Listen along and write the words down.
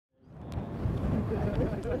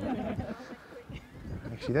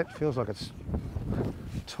Actually, that feels like it's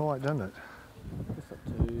tight, doesn't it?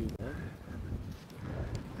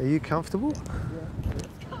 Are you comfortable?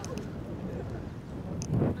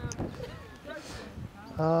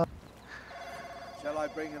 Shall I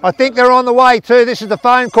bring I think they're on the way too. This is the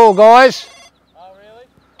phone call, guys. Oh, really?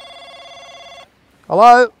 Hello?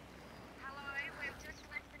 Hello, we've just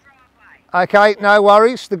left the driveway. Okay, no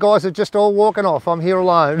worries. The guys are just all walking off. I'm here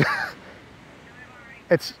alone. No worries.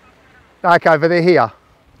 It's okay, but they're here. Yep.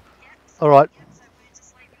 All right. Yep, so we're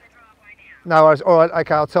just leaving the driveway now. No worries. All right.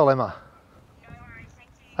 Okay, I'll tell Emma. No worries, thank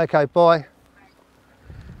you. Okay, bye.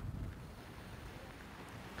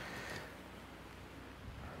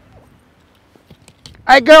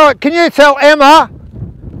 Hey, girl, can you tell Emma?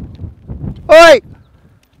 Oi!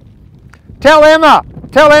 Tell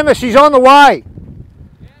Emma she's on the way.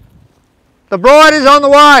 The bride is on the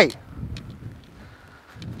way.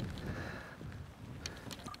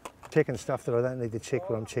 Checking stuff that I don't need to check,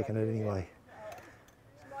 but I'm checking it anyway.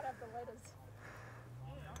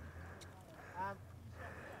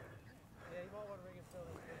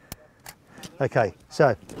 Okay,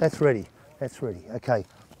 so that's ready. That's ready. Okay.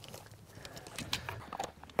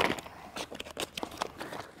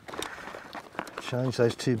 Change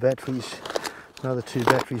those two batteries. Another two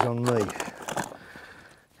batteries on me.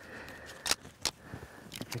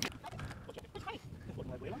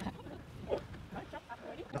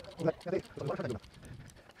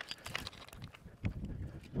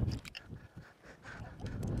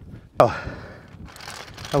 Oh,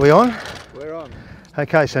 are we on? We're on.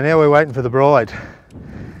 Okay, so now we're waiting for the bride.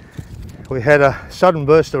 We had a sudden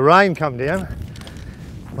burst of rain come down,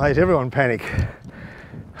 made everyone panic.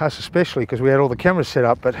 Us especially, because we had all the cameras set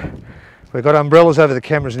up, but we've got umbrellas over the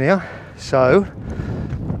cameras now, so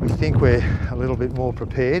we think we're a little bit more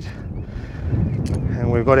prepared.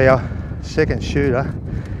 And we've got our second shooter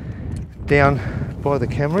down by the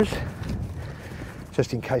cameras,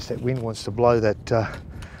 just in case that wind wants to blow that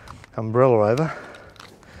umbrella over.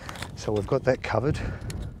 So we've got that covered.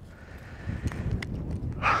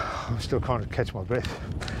 I'm still trying to catch my breath,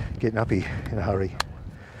 getting up here in a hurry.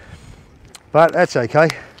 But that's okay.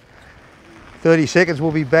 30 seconds,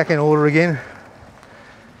 we'll be back in order again.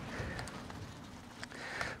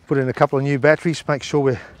 Put in a couple of new batteries, make sure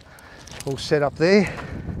we're all set up there.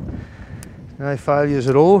 No failures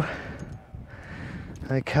at all.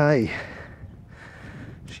 Okay,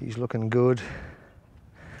 she's looking good.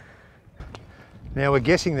 Now we're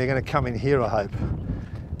guessing they're going to come in here, I hope,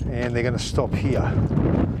 and they're going to stop here.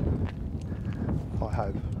 I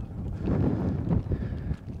hope.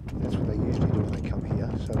 That's what they usually do when they come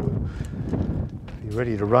here, so we'll be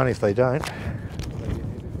ready to run if they don't.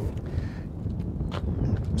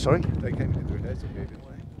 Sorry? They came in through a house, didn't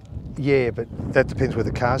they? Yeah, but that depends where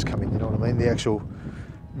the cars come in, you know what I mean? The actual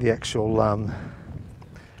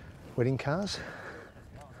wedding cars.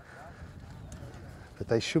 But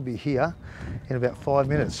they should be here in about 5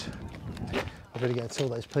 minutes. I better go tell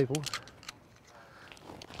those people.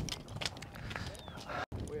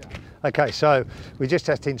 Okay, so we just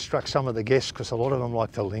have to instruct some of the guests because a lot of them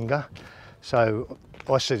like to linger. So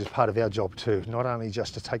I see it as part of our job too, not only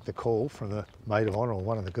just to take the call from the maid of honour or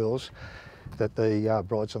one of the girls that the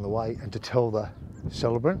bride's on the way and to tell the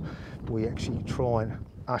celebrant, we actually try and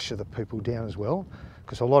usher the people down as well,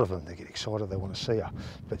 because a lot of them, they get excited, they want to see her.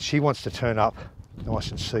 But she wants to turn up nice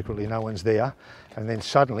and secretly, no one's there, and then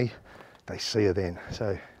suddenly they see her then.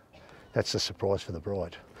 So that's a surprise for the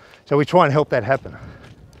bride. So we try and help that happen.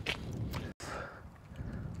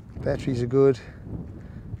 Batteries are good.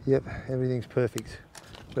 Yep, everything's perfect.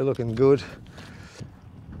 We're looking good.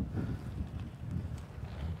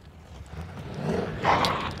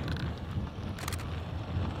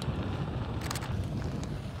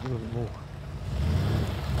 A little bit more.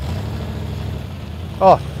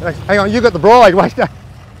 Oh, hang on, you got the bride, wait. Yeah,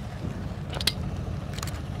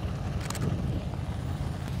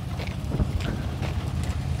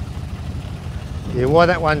 wind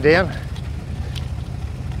that one down.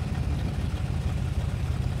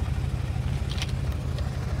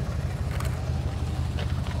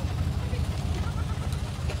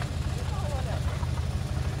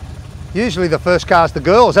 Usually the first car's the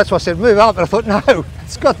girls, that's why I said move up, but I thought no,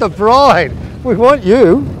 it's got the bride. We want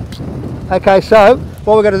you. Okay, so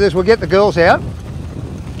what we're going to do is we'll get the girls out.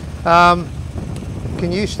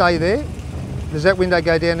 Can you stay there? Does that window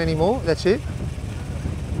go down anymore? That's it?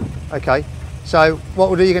 Okay, so what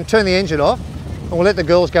we'll do, you can turn the engine off and we'll let the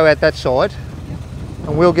girls go out that side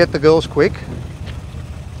and we'll get the girls quick.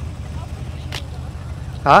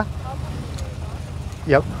 Huh?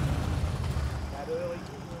 Yep.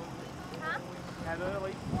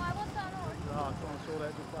 trying to sort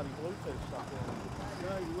out this bloody Bluetooth stuff.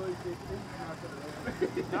 No, you lose this thing.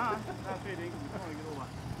 No, fair dinkum. We're trying to get all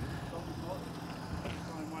that.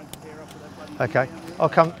 Try and wait to pair up with that bloody Okay,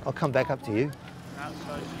 I'll come back up to you. No,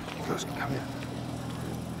 so You guys can come here.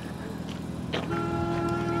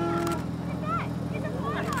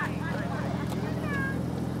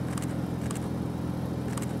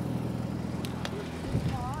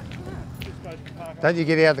 Don't you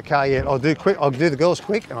get out of the car yet. I'll do the girls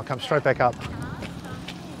quick and I'll come straight back up.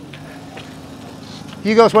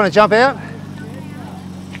 You guys want to jump out?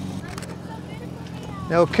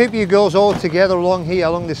 Now we'll keep you girls all together along here,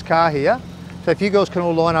 along this car here. So if you girls can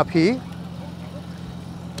all line up here.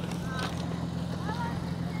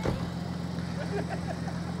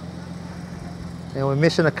 Now we're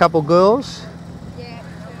missing a couple girls. Yeah.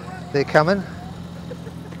 They're coming.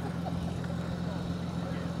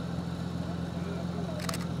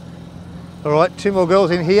 All right, 2 more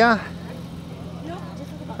girls in here.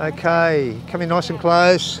 Okay, come in nice and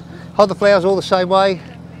close. Hold the flowers all the same way.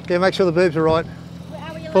 Yeah, make sure the boobs are right.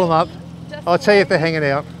 Pull them up. I'll tell you if they're hanging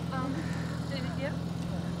out.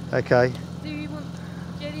 Okay. Do you want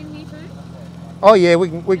Jed in here too? Oh yeah,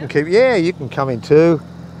 we can keep. Yeah, you can come in too.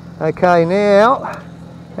 Okay, now,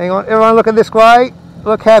 hang on. Everyone, look at this way.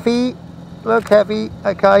 Look happy. Look happy.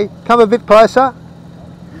 Okay, come a bit closer.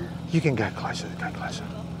 You can go closer. Go closer.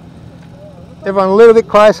 Everyone a little bit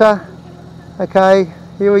closer. Okay,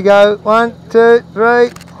 here we go. 1, 2,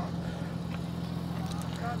 3.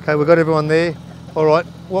 Okay, we've got everyone there. All right,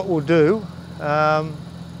 what we'll do,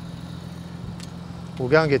 we'll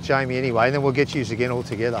go and get Jamie anyway, and then we'll get you again all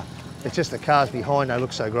together. It's just the cars behind, they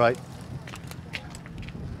look so great.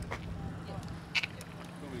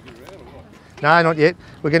 No, not yet.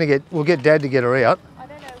 We'll get Dad to get her out. I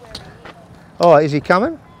don't know where he is. Oh, is he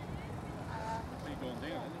coming?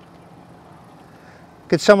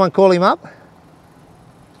 Could someone call him up?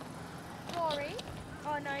 Sorry.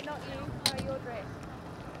 Oh no, not you. No, your dress.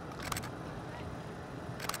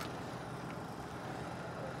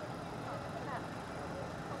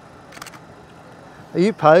 Are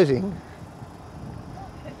you posing?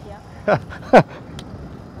 Yeah.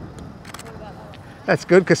 That's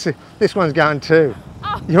good because this one's going too.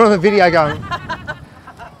 Oh. You're on the video going,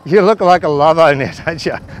 you look like a lovo now, don't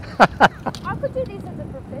you? I could do this as a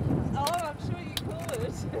professional. Oh, I'm sure you could.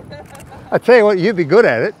 I tell you what, you'd be good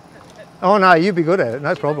at it. Oh no, you'd be good at it,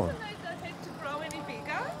 no problem. She doesn't know the head to grow any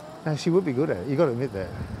bigger. No, she would be good at it. You've got to admit that.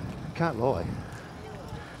 Can't lie.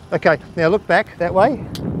 Okay, now look back that way.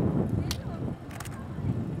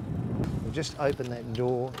 We'll just open that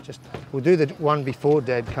door. We'll do the one before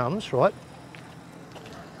Dad comes, right?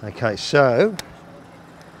 Okay, so.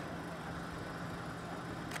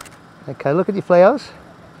 Okay, look at your flowers.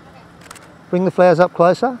 Bring the flowers up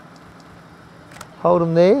closer. Hold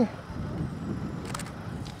them there.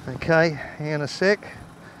 Okay, hang on a sec.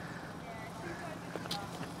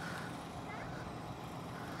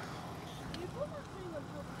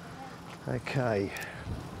 Okay.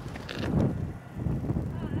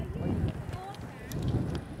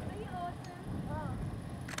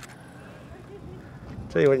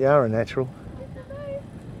 Tell you what, you are a natural.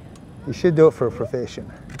 You should do it for a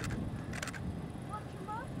profession.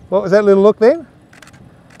 What was that little look then?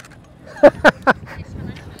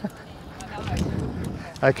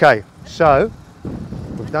 Okay, so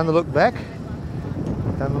we've done the look back,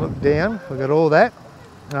 done the look down, we've got all that.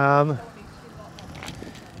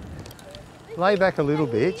 Lay back a little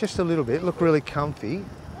bit, just a little bit, look really comfy.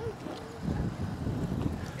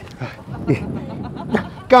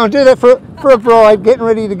 Go and do that for a bride getting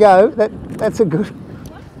ready to go. That's a good,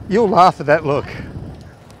 you'll laugh at that look.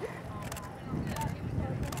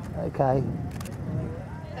 Okay.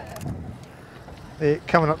 They're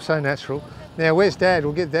coming up so natural. Now where's Dad?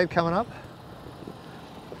 We'll get Dad coming up.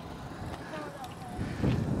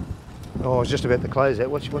 Oh, I was just about to close that.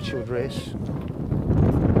 What's your dress?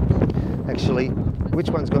 Actually, which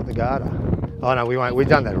one's got the garter? Oh no, we won't. We've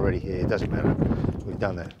done that already. Yeah, it doesn't matter. We've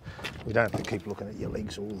done that. We don't have to keep looking at your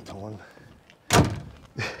legs all the time.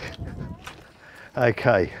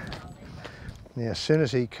 Okay. Now, as soon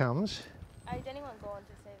as he comes. Oh, is anyone gone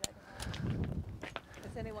to see that?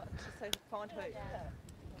 Is anyone to say find who?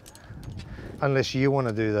 Unless you want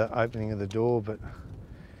to do the opening of the door, but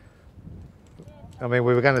I mean,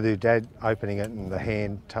 we were going to do Dad opening it and the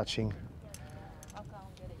hand touching.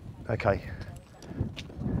 Okay.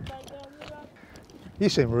 You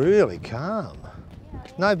seem really calm.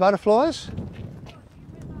 No butterflies? I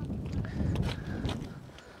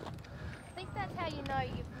think that's how you know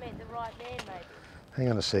you've met the right man, maybe.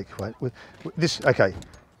 Hang on a sec. Wait. This. Okay.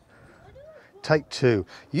 Take 2.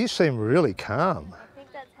 You seem really calm. I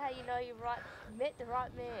think that's how you know you've met the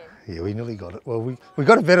right man. Yeah, we nearly got it. Well, we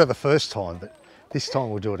got it better the first time, but this time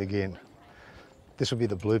we'll do it again. This will be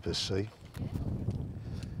the bloopers, see?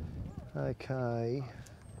 Okay.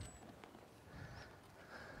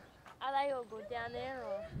 Are they all good down there,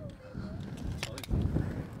 or?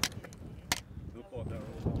 Look like they're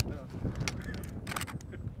all lined up.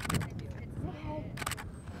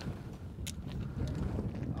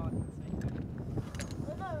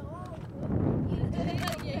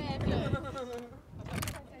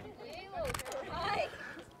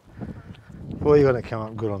 Well, you're going to come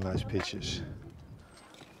up good on those pictures.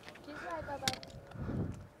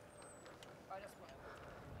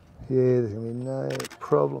 Yeah, there's going to be no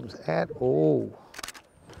problems at all.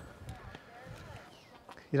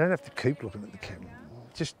 You don't have to keep looking at the camera.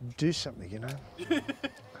 Just do something, you know.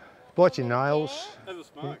 Bite your nails. Have a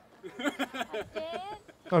smoke.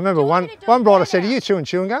 I remember one bride I said, "Are you chewing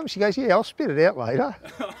chewing gum?" She goes, "Yeah, I'll spit it out later."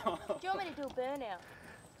 Do you want me to do a burnout?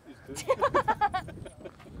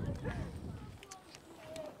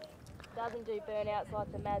 Doesn't do burnouts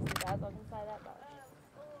like the Mazda does, I can say that much.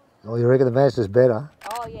 Oh, you reckon the Mazda's better?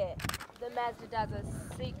 Oh yeah, the Mazda does a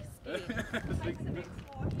sick skid.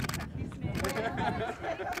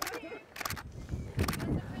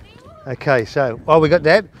 Okay, so, oh, we got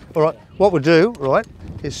that. All right, what we'll do, right,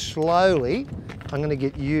 is slowly, I'm going to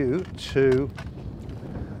get you to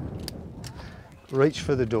reach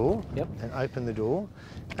for the door and open the door.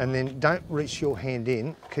 And then don't reach your hand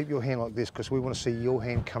in, keep your hand like this because we want to see your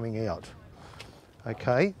hand coming out.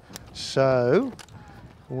 Okay, so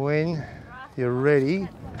when you're ready,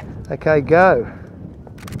 okay, go.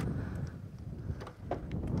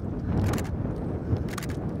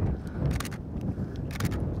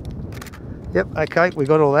 Yep, okay, we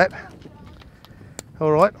got all that.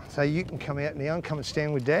 All right, so you can come out now and come and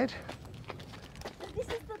stand with Dad. This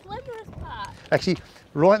is the glamorous part. Actually,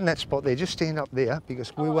 right in that spot there, just stand up there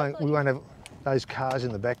because we won't have those cars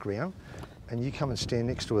in the background. And you come and stand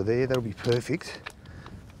next to her there, that'll be perfect.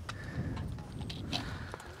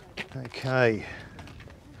 Okay.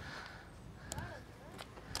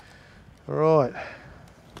 All right.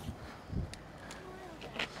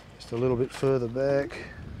 Just a little bit further back.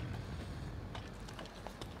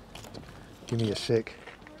 Give me a sec.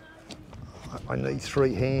 I need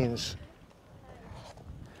 3 hands.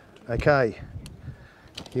 Okay.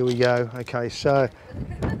 Here we go. Okay, so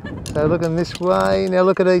looking this way. Now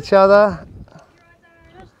look at each other.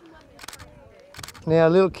 Now a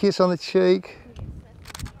little kiss on the cheek.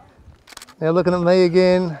 Now looking at me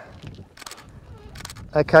again.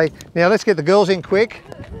 Okay, now let's get the girls in quick.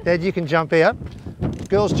 Dad, you can jump out.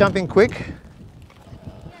 Girls, jump in quick.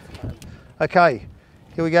 Okay,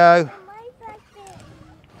 here we go.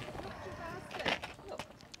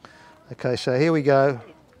 Okay, so here we go.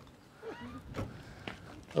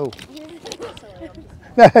 Oh.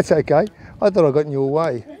 No, that's okay. I thought I got in your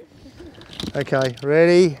way. Okay,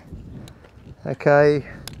 ready? Okay.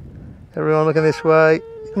 Everyone looking this way.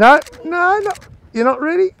 No, no, no. You're not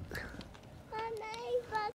ready?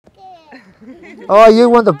 Oh, you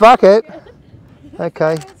want the bucket?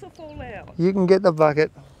 Okay. You can get the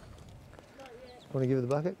bucket. Want to give her the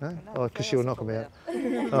bucket? No? Oh, because she'll knock them out.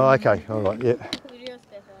 Oh, okay. All right, yeah.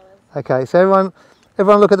 Okay, so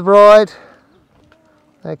everyone look at the bride.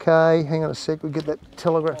 Okay, hang on a sec, we'll get that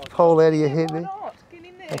telegraph pole out of your head there.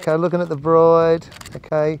 Okay, looking at the bride.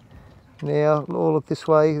 Okay, now all look this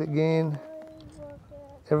way again.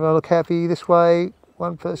 Everyone look happy this way.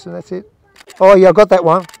 One person, that's it. Oh yeah, I got that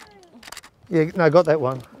one. Yeah, no, got that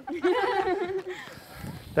one.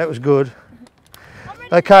 That was good.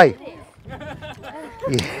 Okay.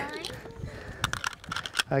 Yeah.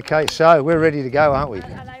 Okay, so we're ready to go, aren't we? Are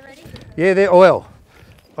they ready? Yeah, they're oil.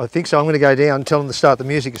 I think so. I'm going to go down and tell them to start the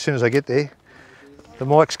music as soon as I get there. The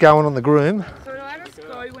mic's going on the groom. So do I just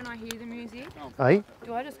go when I hear the music? Hey?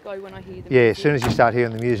 Do I just go when I hear the music? Yeah, as soon as you start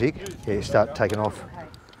hearing the music, yeah, you start taking off.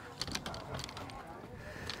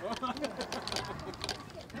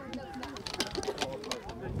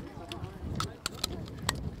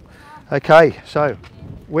 Okay, so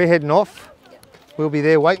we're heading off. We'll be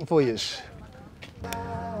there waiting for you.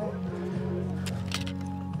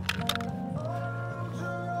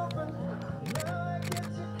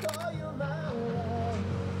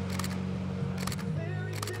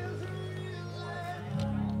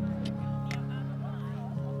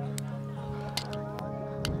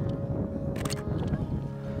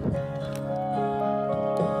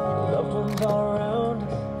 Loved ones all around,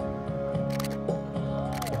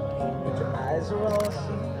 but your eyes are all I see.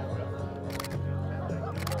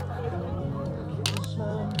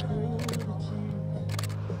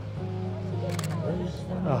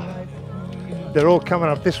 They're all coming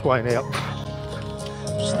up this way now.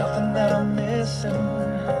 There's nothing that I'm missing.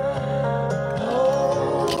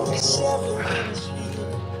 Oh, 'cause everything is here.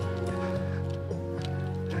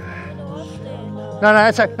 No,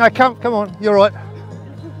 that's okay. No, come on. You're right.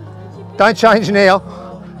 Don't change now.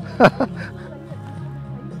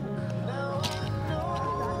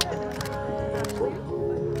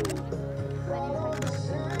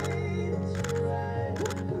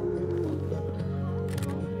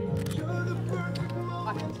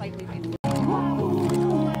 I completely missed it.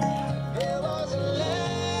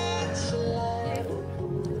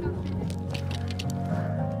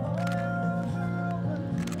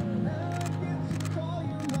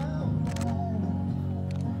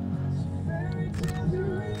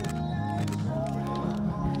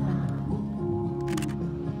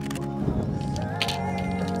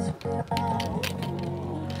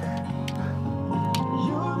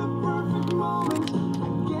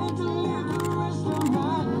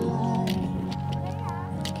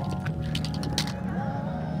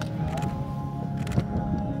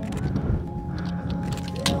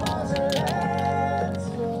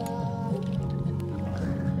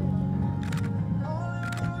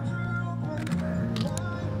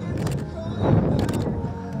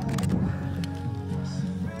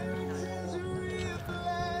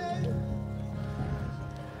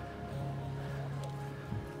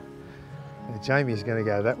 Jamie's going to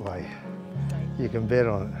go that way. You can bet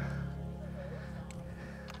on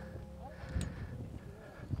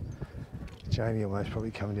it. Jamie will most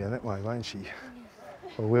probably come down that way, won't she?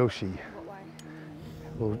 Or will she?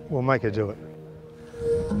 What way? We'll make her do it.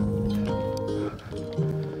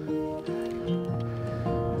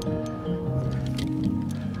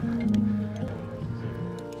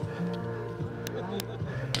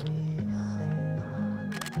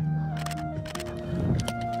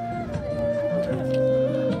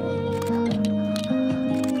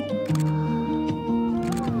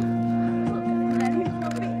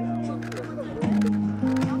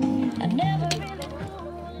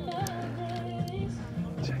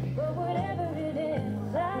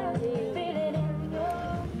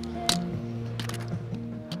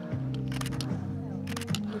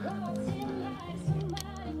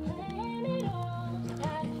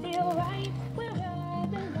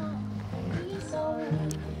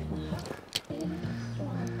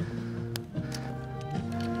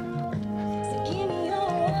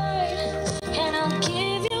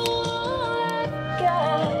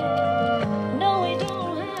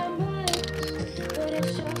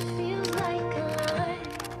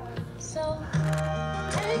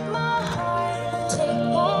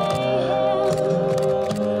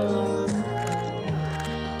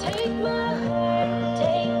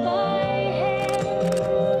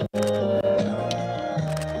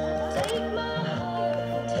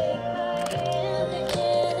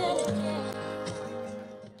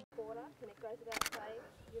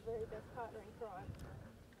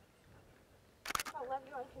 I love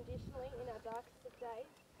you unconditionally in our darkest of days,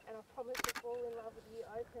 and I promise to fall in love with you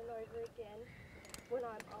over and over again when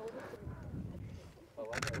I'm older.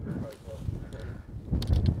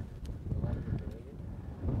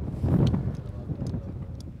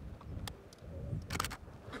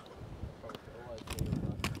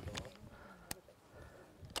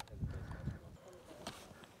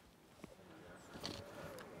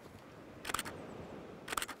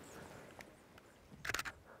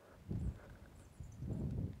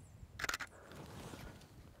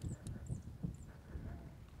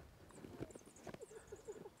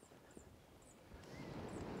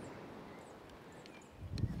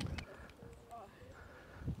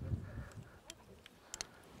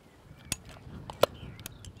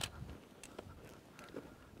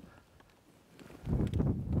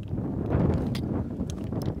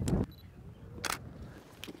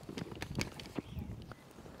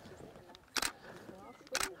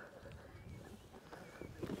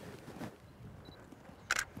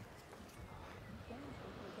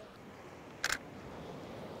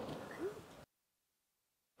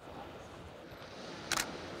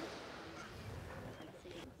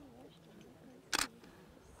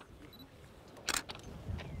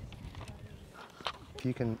 If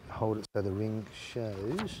you can hold it so the ring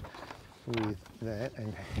shows with that,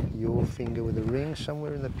 and your finger with the ring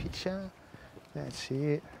somewhere in the picture, that's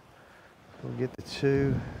it. We'll get the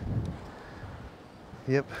two.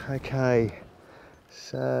 Yep, okay.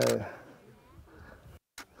 So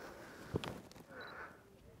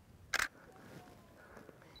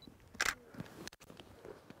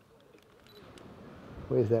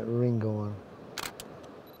where's that ring gone?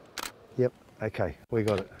 Yep, okay, we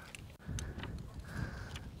got it.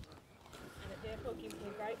 And it therefore gives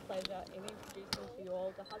me great pleasure in introducing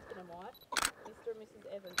the husband and wife, Mr. and Mrs.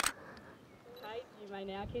 Evans. Okay, you may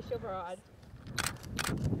now kiss your bride.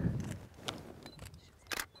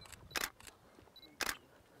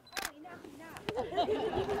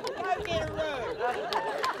 Don't get a room.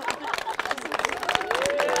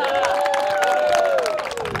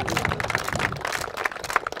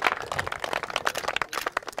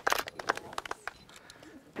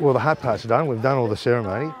 Well, the hard part's done. We've done all the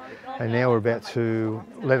ceremony, and now we're about to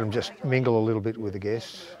let them just mingle a little bit with the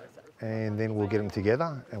guests, and then we'll get them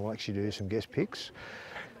together and we'll actually do some guest pics.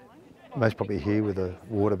 Most probably here with the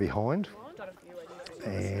water behind,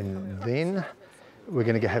 and then we're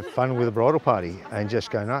going to have fun with the bridal party and just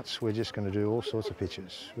go nuts. We're just going to do all sorts of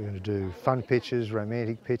pictures. We're going to do fun pictures,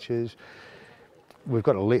 romantic pictures. We've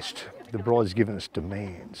got a list. The bride's given us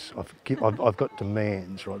demands. I've got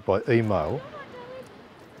demands, right, by email.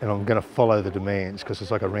 And I'm going to follow the demands because it's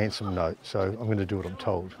like a ransom note. So I'm going to do what I'm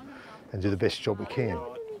told and do the best job we can.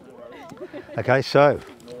 Okay, so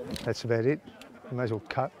that's about it. We may as well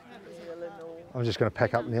cut. I'm just going to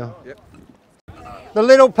pack up now. Yep. The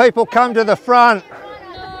little people come to the front.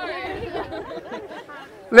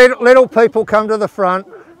 Little people come to the front.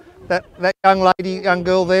 That young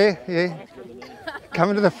girl there, yeah,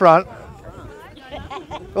 coming to the front.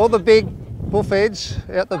 All the big bullheads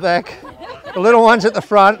out the back. The little ones at the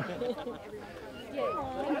front.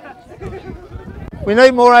 We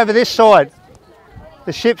need more over this side.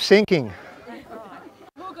 The ship's sinking.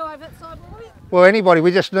 We'll go over that side, will we? Well, anybody,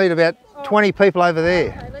 we just need about 20 people over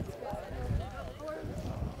there.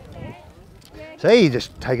 See, you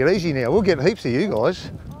just take it easy now. We'll get heaps of you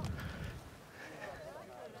guys.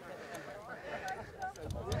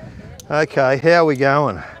 Okay, how are we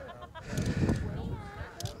going?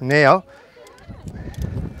 Now,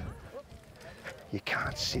 you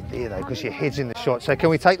can't sit there though because your head's in the shot. So can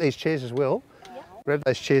we take these chairs as well? Yeah. Grab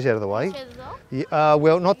those chairs out of the way. Chairs as well? Yeah,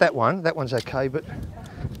 well, not that one. That one's okay, but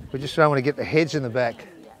we just don't want to get the heads in the back.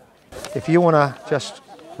 If you want to just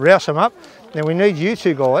rouse them up, then we need you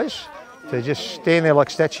two guys to just stand there like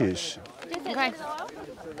statues. Okay.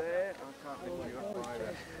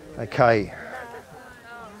 Okay.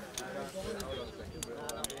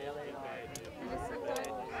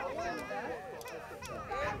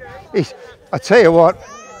 I tell you what,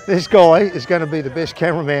 this guy is going to be the best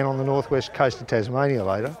cameraman on the northwest coast of Tasmania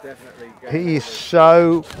later. He is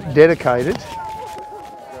so dedicated.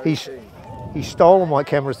 He's stolen my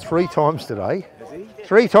cameras 3 times today.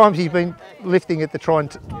 3 times he's been lifting it to try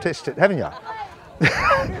and test it, haven't you?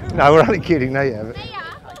 No, we're only kidding. No, you haven't.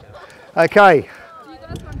 Okay. Do you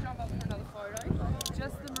guys want to jump up for another photo?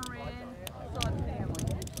 Just the Moran side family.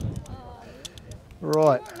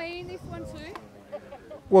 Right. Do you want me in this one too?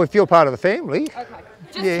 Well, if you're part of the family. Okay.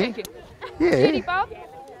 Just Yeah. checking. Yeah. Kitty Bub,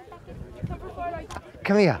 come for a photo.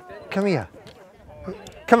 Come here. Come here.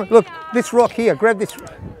 Come on. Look, this rock here. Grab this.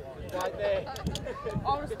 Right there.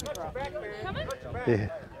 I'll just pick her up. Come in. Yeah.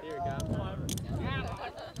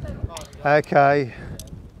 Okay.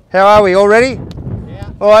 How are we? All ready?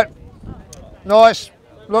 Yeah. All right. Nice.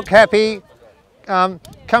 Look happy. Come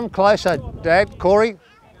closer, Dad, Corey,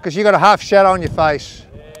 because you've got a half shadow on your face.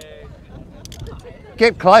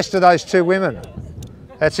 Get close to those 2 women.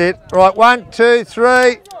 That's it. Right, 1, 2,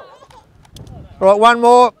 3. Right, one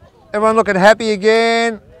more. Everyone looking happy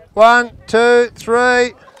again. 1, 2,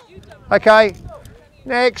 3. Okay,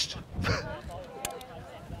 next.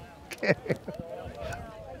 I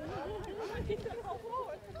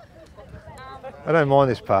don't mind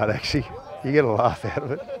this part actually. You get a laugh out of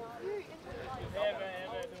it.